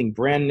create something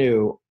brand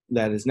new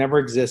that has never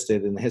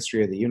existed in the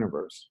history of the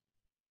universe.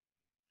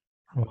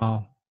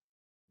 Wow.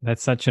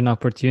 That's such an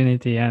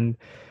opportunity and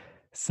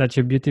such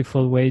a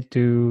beautiful way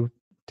to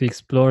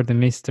explore the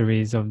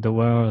mysteries of the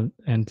world,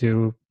 and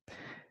to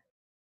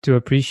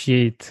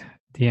appreciate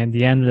the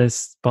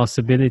endless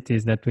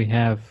possibilities that we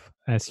have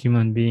as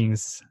human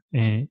beings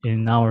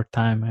in our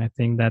time. I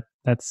think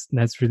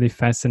That's really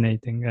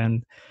fascinating.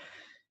 And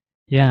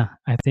yeah,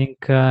 I think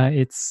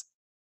it's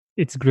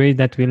great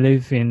that we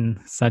live in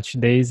such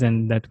days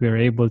and that we're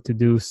able to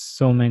do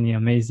so many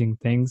amazing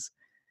things.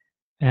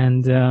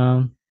 And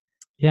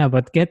yeah,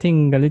 but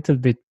getting a little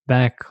bit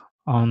back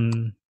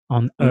on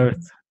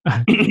Earth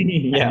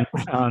Yeah.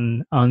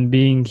 and on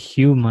being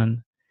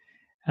human,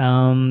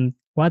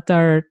 what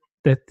are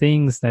the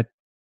things that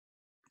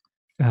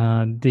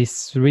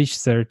this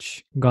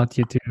research got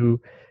you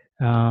to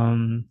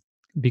um,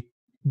 be,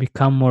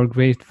 become more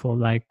grateful,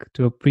 like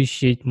to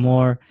appreciate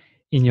more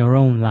in your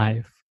own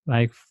life?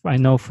 Like I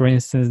know, for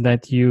instance,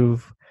 that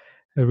you've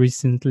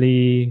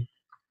recently,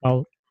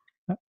 well,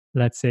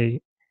 let's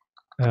say,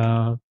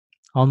 uh,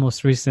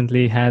 almost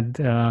recently had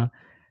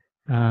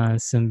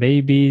some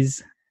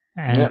babies,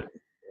 and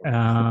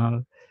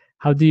Yeah.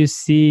 how do you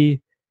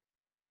see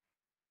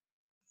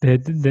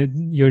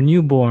your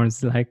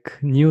newborns, like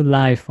new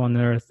life on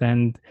Earth,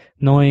 and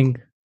knowing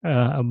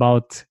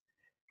about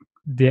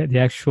the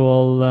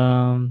actual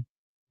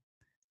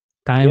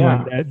time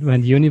Yeah.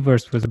 when the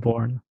universe was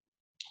born?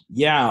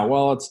 Yeah,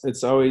 well,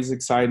 it's always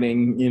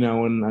exciting,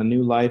 when a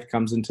new life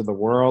comes into the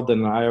world.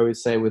 And I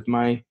always say with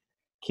my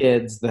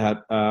kids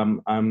that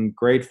I'm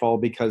grateful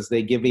because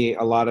they give me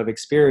a lot of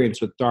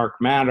experience with dark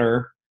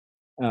matter.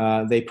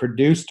 They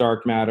produce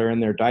dark matter in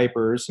their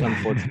diapers,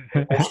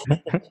 unfortunately.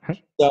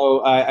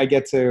 So I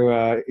get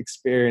to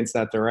experience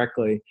that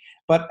directly.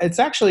 But it's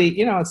actually,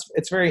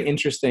 it's very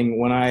interesting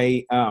when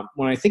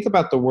I think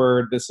about the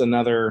word. This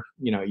another,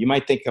 you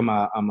might think I'm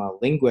a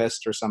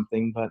linguist or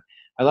something, but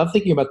I love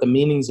thinking about the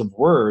meanings of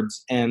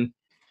words. And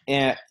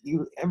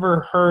you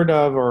ever heard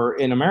of, or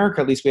in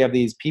America at least, we have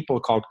these people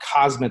called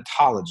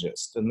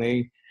cosmetologists, and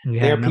they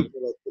Yeah, I are know.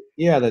 people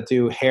that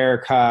do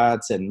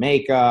haircuts and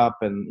makeup,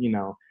 and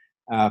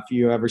if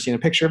you ever seen a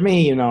picture of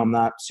me, I'm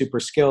not super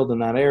skilled in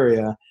that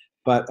area.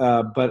 But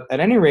at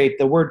any rate,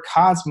 the word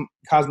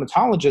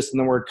cosmetologist and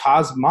the word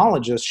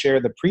cosmologist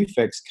share the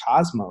prefix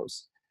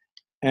cosmos.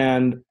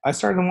 And I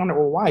started to wonder,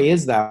 well, why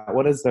is that?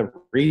 What is the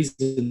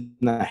reason?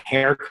 The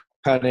hair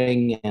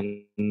cutting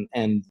and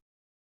and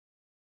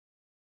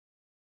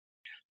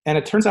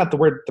it turns out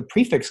the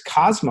prefix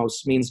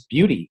cosmos means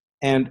beauty.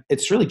 And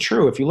it's really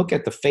true. If you look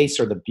at the face,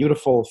 or the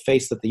beautiful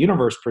face that the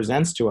universe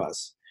presents to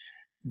us,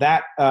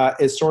 that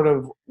is sort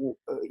of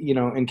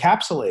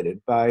encapsulated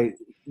by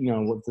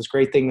this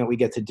great thing that we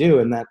get to do.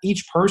 And that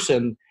each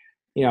person,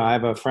 I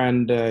have a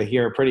friend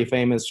here, a pretty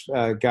famous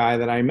guy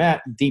that I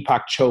met,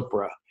 Deepak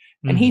Chopra,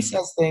 and he Mhm.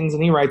 says things,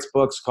 and he writes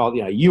books called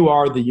 "You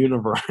Are the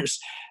Universe."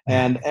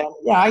 And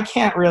yeah, I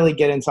can't really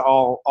get into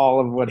all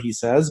of what he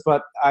says,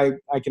 but I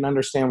can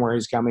understand where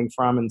he's coming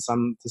from in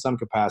some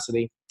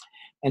capacity.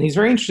 And he's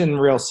very interested in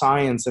real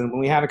science. And when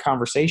we had a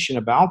conversation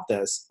about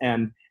this,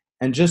 and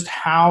just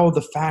how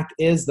the fact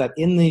is that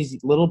in these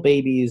little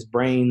babies'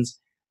 brains,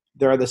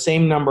 there are the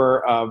same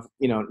number of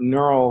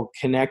neural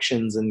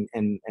connections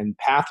and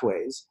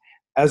pathways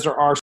as there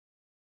are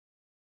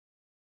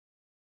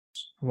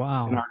in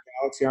Wow. our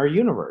galaxy, our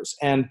universe.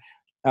 And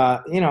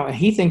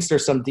he thinks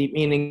there's some deep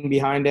meaning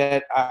behind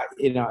it.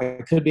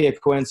 It could be a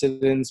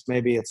coincidence,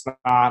 maybe it's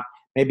not.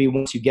 Maybe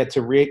once you get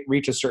to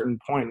reach a certain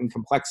point in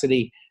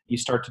complexity, you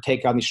start to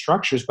take on these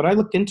structures. But I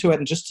looked into it,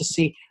 and just to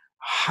see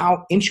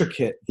how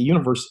intricate the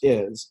universe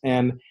is,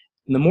 and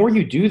the more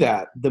you do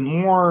that, the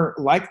more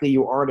likely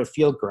you are to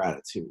feel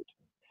gratitude.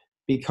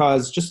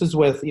 Because just as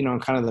with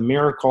kind of the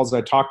miracles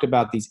I talked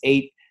about, these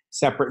 8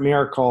 separate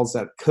miracles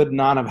that could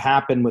not have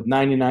happened with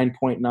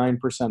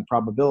 99.9%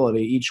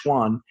 probability each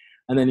one,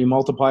 and then you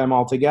multiply them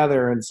all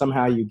together, and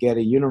somehow you get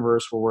a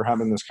universe where we're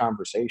having this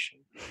conversation.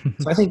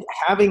 So I think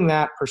having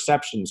that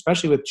perception,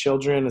 especially with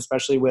children,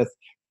 especially with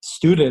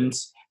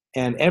students,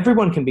 and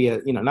everyone can be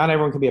not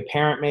everyone can be a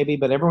parent maybe,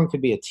 but everyone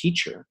could be a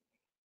teacher.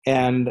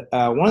 And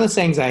one of the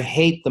things I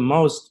hate the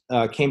most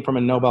came from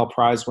a Nobel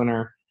Prize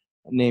winner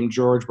named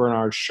George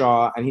Bernard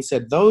Shaw, and he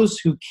said, "Those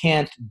who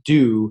can't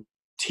do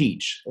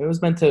teach." It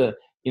was meant to,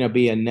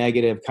 be a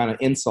negative kind of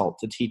insult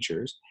to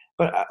teachers,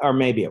 but or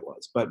maybe it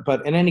was,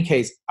 but in any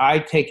case, I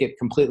take it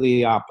completely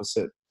the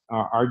opposite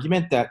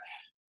argument, that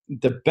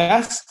the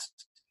best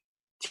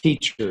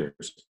teachers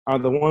are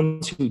the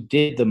ones who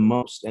did the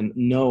most and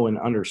know and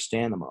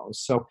understand the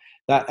most. So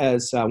that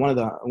is one of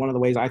the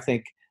ways I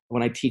think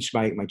when I teach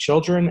my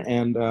children,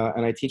 and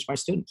I teach my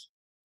students.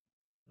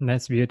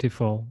 That's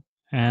beautiful.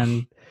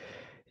 And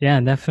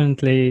yeah,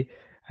 definitely,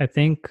 I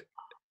think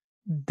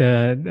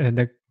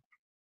the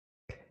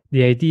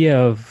idea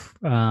of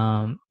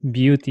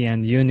beauty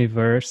and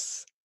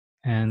universe,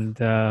 and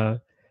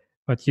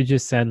what you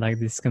just said, like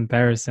this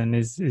comparison,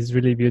 is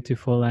really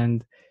beautiful.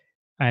 And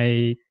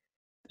I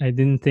I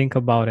didn't think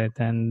about it,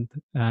 and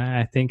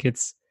I think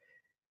it's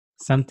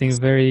something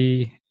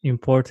very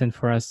important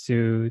for us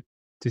to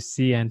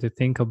see and to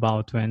think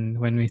about when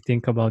we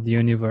think about the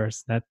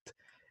universe. That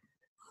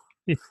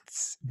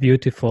it's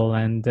beautiful,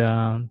 and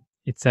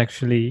it's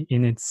actually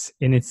in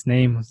its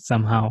name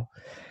somehow.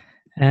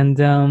 And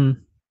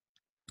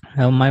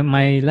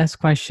my last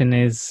question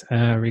is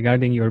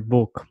regarding your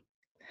book,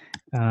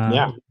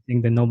 Yeah.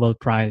 getting the Nobel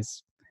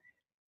Prize.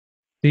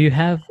 do you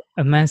have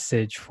a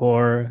message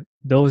for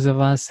those of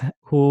us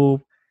who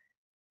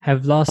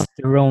have lost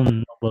their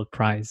own Nobel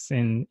Prize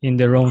in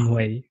their own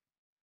way?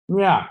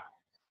 Yeah,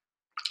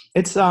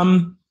 it's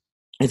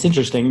it's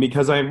interesting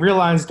because I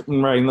realized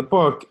in writing the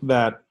book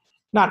that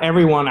not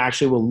everyone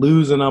actually will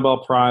lose a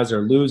Nobel Prize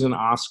or lose an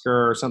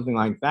Oscar or something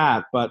like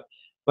that, but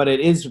it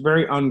is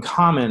very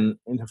uncommon,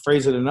 and to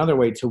phrase it another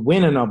way, to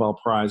win a Nobel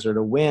Prize or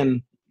to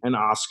win an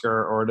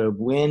Oscar or to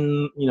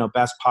win,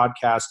 best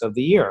podcast of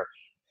the year.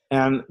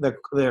 And the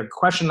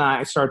question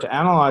I start to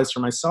analyze for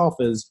myself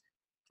is,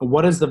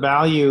 what is the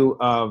value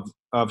of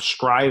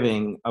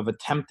striving, of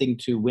attempting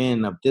to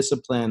win, of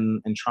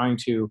discipline, and trying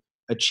to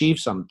achieve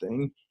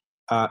something,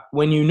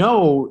 when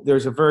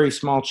there's a very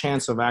small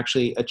chance of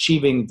actually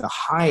achieving the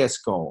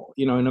highest goal.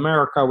 In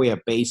America we have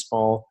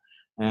baseball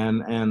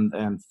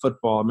and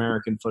football,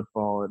 American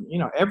football, and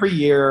every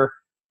year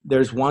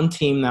there's one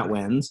team that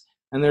wins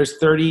and there's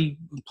 30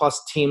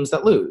 plus teams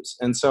that lose.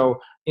 And so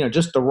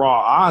just the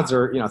raw odds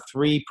are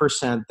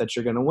 3% that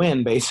you're going to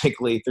win,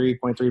 basically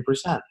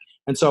 3.3%.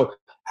 And so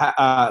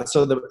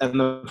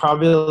the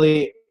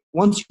probability,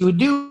 once you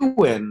do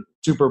win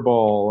Super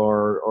Bowl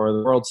or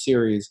the World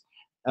Series,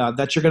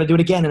 that you're going to do it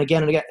again and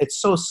again and again, it's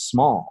so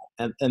small.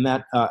 And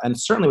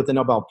certainly with the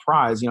Nobel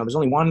Prize, there's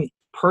only one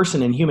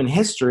person in human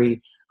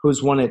history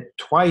who's won it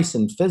twice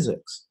in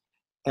physics,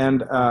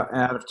 and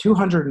out of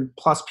 200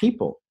 plus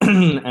people,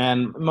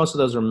 and most of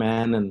those are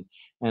men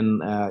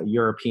and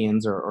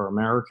Europeans or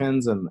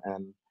Americans and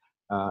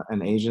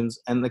Asians.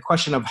 And the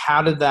question of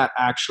how did that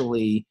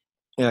actually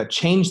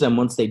change them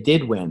once they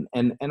did win?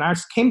 And I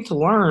came to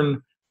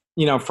learn,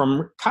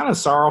 from kind of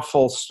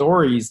sorrowful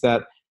stories,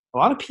 that a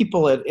lot of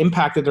people had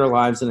impacted their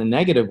lives in a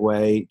negative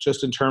way,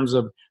 just in terms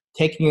of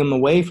taking them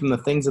away from the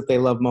things that they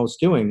love most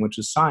doing, which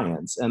is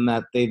science, and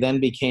that they then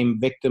became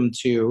victim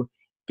to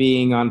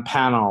being on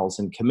panels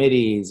and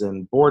committees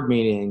and board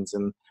meetings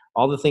and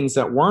all the things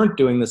that weren't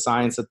doing the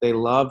science that they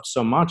loved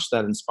so much,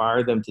 that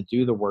inspired them to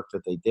do the work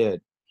that they did.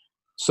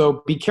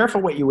 So be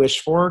careful what you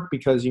wish for,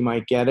 because you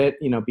might get it.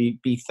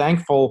 Be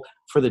thankful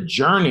for the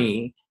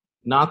journey,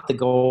 not the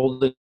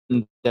golden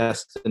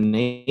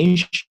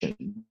destination.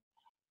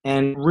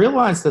 And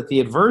realize that the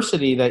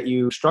adversity that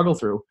you struggle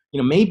through,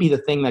 may be the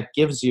thing that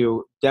gives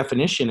you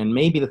definition, and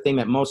may be the thing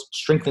that most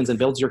strengthens and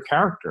builds your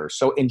character.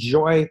 So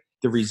enjoy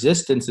the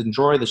resistance,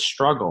 enjoy the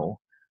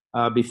struggle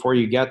before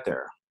you get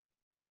there.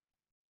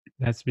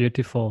 That's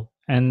beautiful.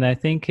 And I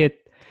think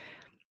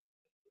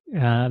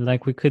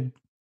like we could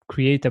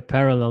create a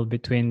parallel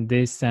between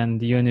this and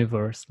the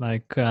universe.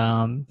 Like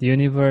the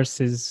universe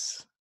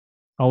is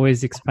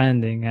always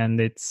expanding, and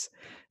it's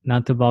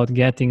not about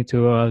getting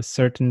to a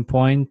certain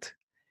point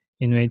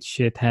in which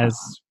it has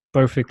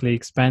perfectly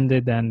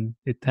expanded and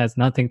it has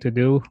nothing to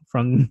do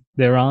from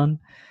there on,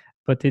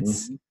 but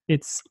it's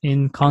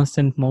in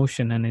constant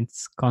motion, and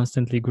it's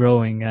constantly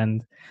growing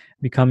and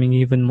becoming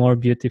even more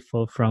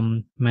beautiful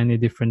from many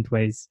different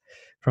ways,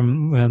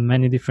 from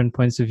many different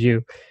points of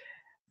view.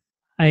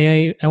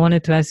 I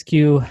wanted to ask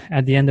you,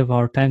 at the end of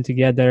our time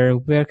together,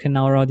 where can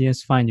our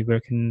audience find you? Where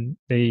can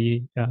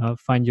they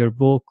find your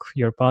book,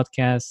 your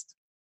podcast?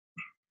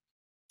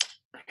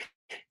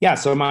 Yeah,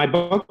 so my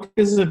book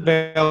is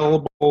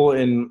available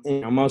in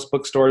most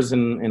bookstores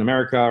in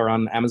America, or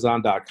on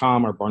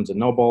Amazon.com or Barnes &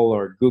 Noble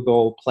or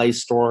Google Play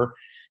Store.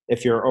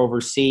 If you're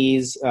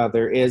overseas,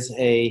 there is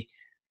a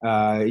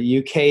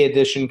UK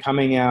edition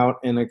coming out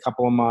in a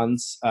couple of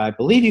months. I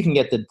believe you can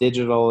get the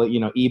digital,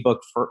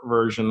 ebook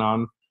version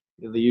on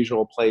the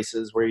usual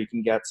places where you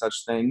can get such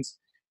things.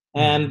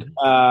 And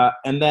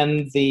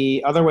then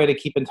the other way to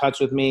keep in touch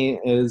with me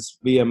is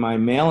via my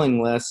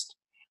mailing list,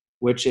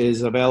 which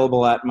is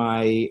available at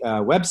my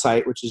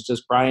website, which is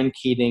just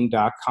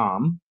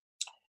briankeating.com.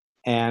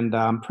 And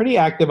I'm pretty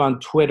active on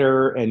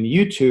Twitter and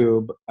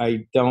YouTube.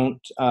 I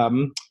don't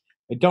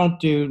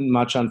do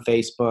much on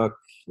Facebook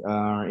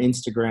or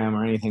Instagram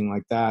or anything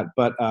like that.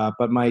 But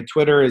my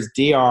Twitter is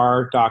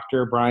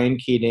Dr. Brian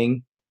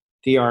Keating,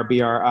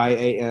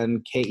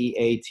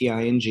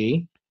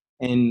 DrBrianKeating,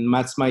 and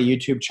that's my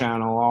YouTube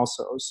channel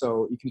also.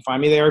 So you can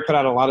find me there. I put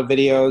out a lot of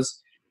videos.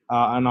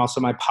 And also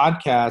my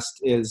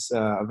podcast is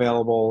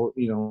available,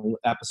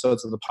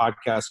 episodes of the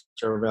podcast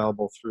are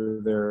available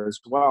through there as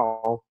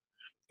well.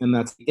 And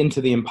that's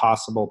Into the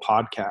Impossible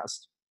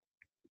podcast.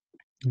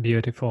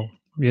 Beautiful.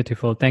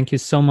 Beautiful. Thank you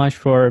so much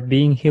for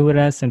being here with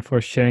us and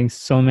for sharing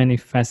so many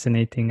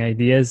fascinating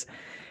ideas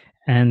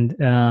and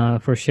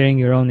for sharing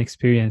your own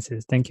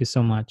experiences. Thank you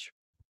so much.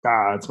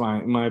 It's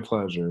my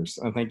pleasure.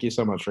 Thank you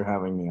so much for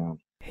having me on.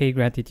 Hey,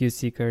 Gratitude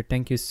Seeker.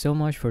 Thank you so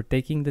much for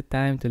taking the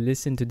time to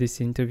listen to this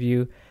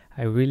interview.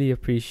 I really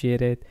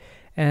appreciate it.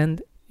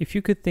 And if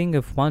you could think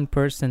of one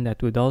person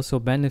that would also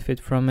benefit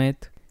from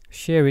it,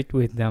 share it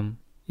with them.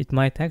 It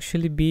might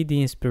actually be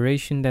the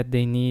inspiration that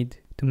they need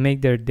to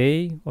make their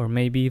day or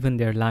maybe even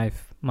their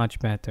life much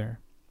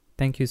better.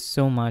 Thank you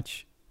so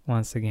much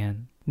once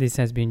again. This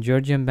has been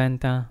Georgian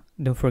Benta.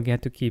 Don't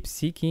forget to keep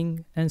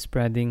seeking and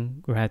spreading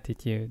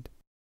gratitude.